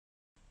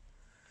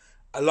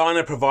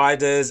Aligner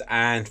providers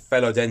and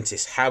fellow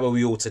dentists, how are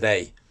we all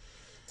today?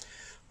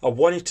 I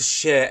wanted to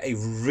share a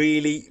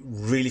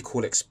really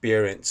cool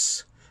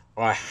experience.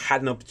 I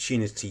had an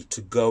opportunity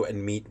to go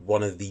and meet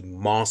one of the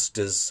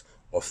masters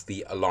of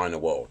the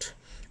aligner world,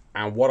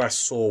 and what I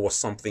saw was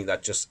something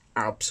that just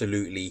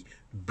absolutely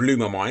blew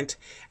my mind,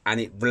 and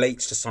it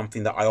relates to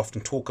something that I often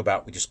talk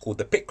about, which is called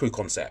the pit crew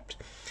concept.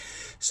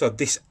 So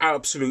this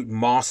absolute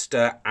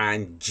master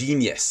and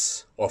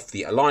genius of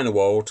the aligner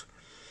world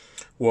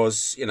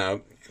was,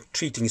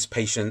 treating his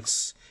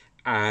patients,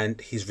 and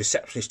his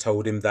receptionist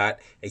told him that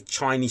a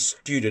Chinese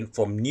student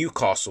from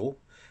Newcastle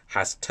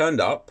has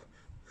turned up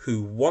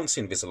who wants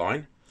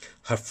Invisalign.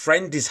 Her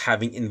friend is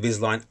having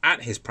Invisalign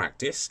at his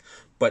practice,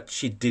 but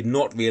she did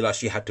not realize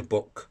she had to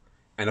book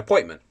an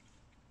appointment.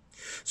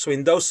 So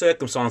in those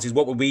circumstances,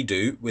 what would we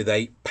do with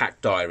a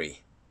packed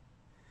diary?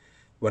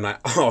 When I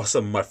ask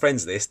some of my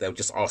friends this, they'll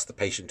just ask the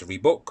patient to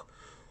rebook,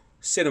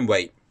 sit and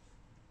wait.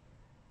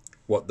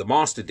 What the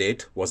master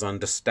did was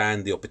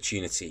understand the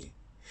opportunity.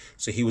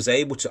 So he was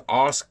able to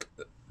ask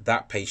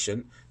that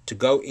patient to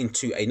go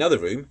into another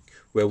room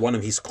where one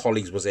of his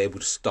colleagues was able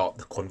to start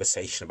the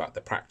conversation about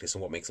the practice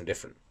and what makes them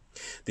different.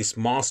 This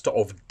master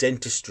of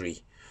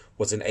dentistry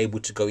was then able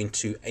to go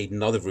into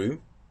another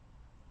room.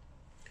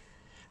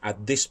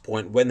 At this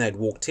point, when they had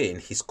walked in,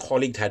 his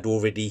colleague had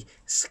already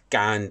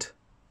scanned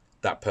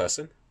that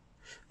person.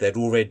 They'd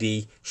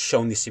already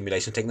shown the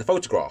simulation, taken the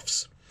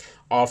photographs.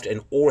 After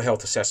an oral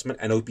health assessment,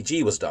 an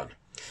OPG was done.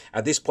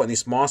 At this point,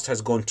 this master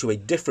has gone to a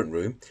different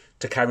room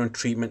to carry on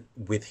treatment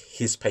with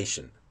his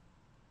patient.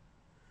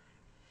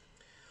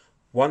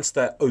 Once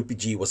the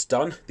OPG was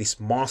done, this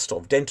master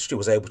of dentistry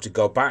was able to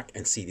go back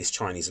and see this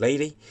Chinese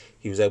lady.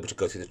 He was able to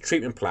go through the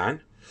treatment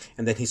plan,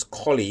 and then his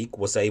colleague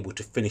was able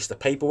to finish the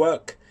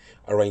paperwork,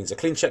 arrange a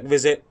clean check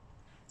visit,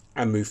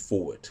 and move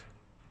forward.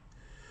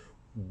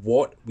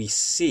 What we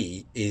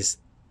see is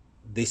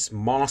this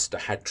master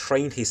had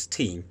trained his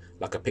team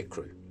like a pit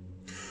crew.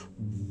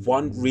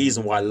 One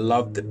reason why I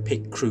love the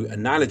pit crew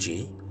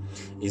analogy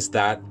is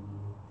that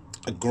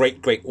a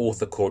great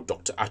author called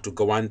Dr. Atul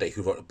Gawande,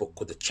 who wrote a book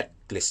called The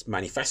Checklist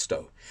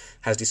Manifesto,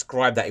 has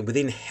described that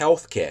within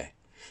healthcare,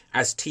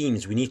 as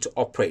teams, we need to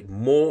operate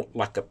more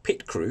like a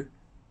pit crew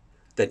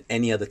than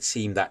any other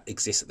team that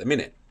exists at the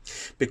minute.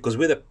 Because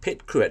with a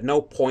pit crew, at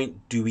no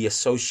point do we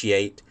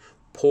associate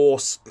poor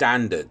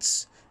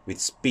standards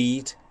with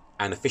speed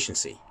and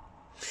efficiency.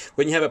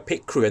 When you have a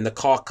pit crew and the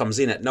car comes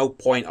in, at no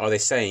point are they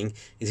saying,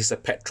 is this a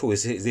petrol,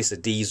 is this a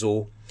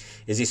diesel,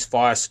 is this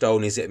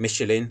Firestone, is it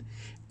Michelin?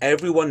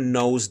 Everyone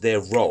knows their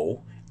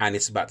role, and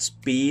it's about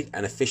speed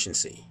and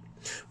efficiency.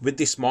 With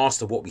this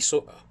master, what we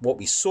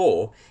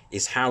saw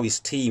is how his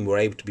team were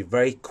able to be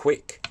very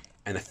quick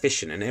and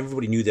efficient, and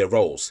everybody knew their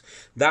roles.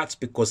 That's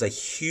because a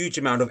huge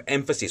amount of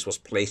emphasis was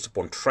placed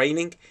upon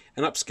training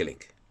and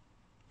upskilling.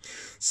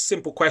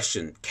 Simple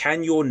question: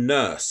 can your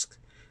nurse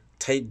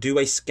do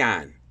a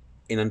scan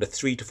in under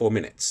 3 to 4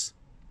 minutes?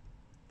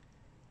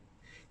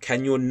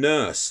 Can your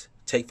nurse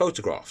take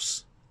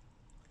photographs?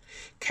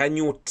 Can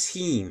your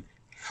team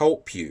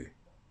help you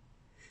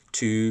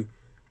to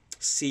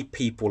see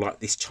people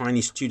like this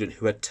Chinese student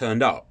who had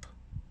turned up?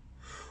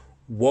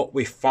 What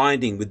we're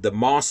finding with the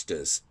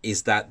masters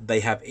is that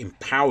they have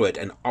empowered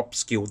and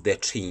upskilled their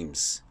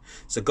teams.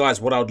 So guys,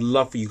 what I would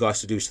love for you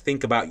guys to do is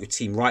think about your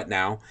team right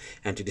now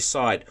and to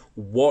decide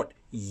what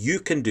you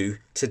can do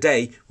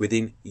today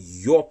within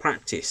your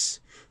practice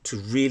to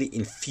really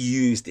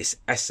infuse this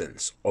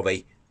essence of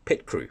a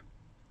pit crew.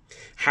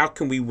 How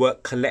can we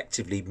work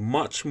collectively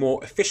much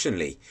more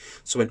efficiently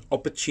so when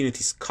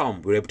opportunities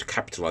come, we're able to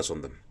capitalize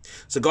on them?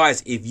 So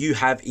guys, if you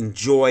have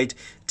enjoyed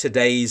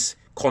today's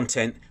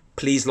content,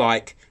 please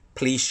like,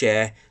 please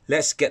share.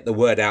 Let's get the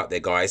word out there,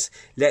 guys.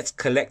 Let's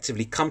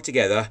collectively come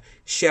together,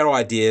 share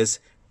ideas,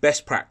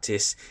 best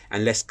practice,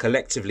 and let's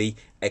collectively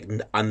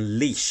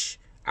unleash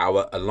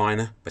our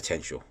aligner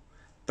potential.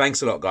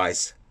 Thanks a lot,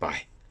 guys.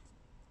 Bye.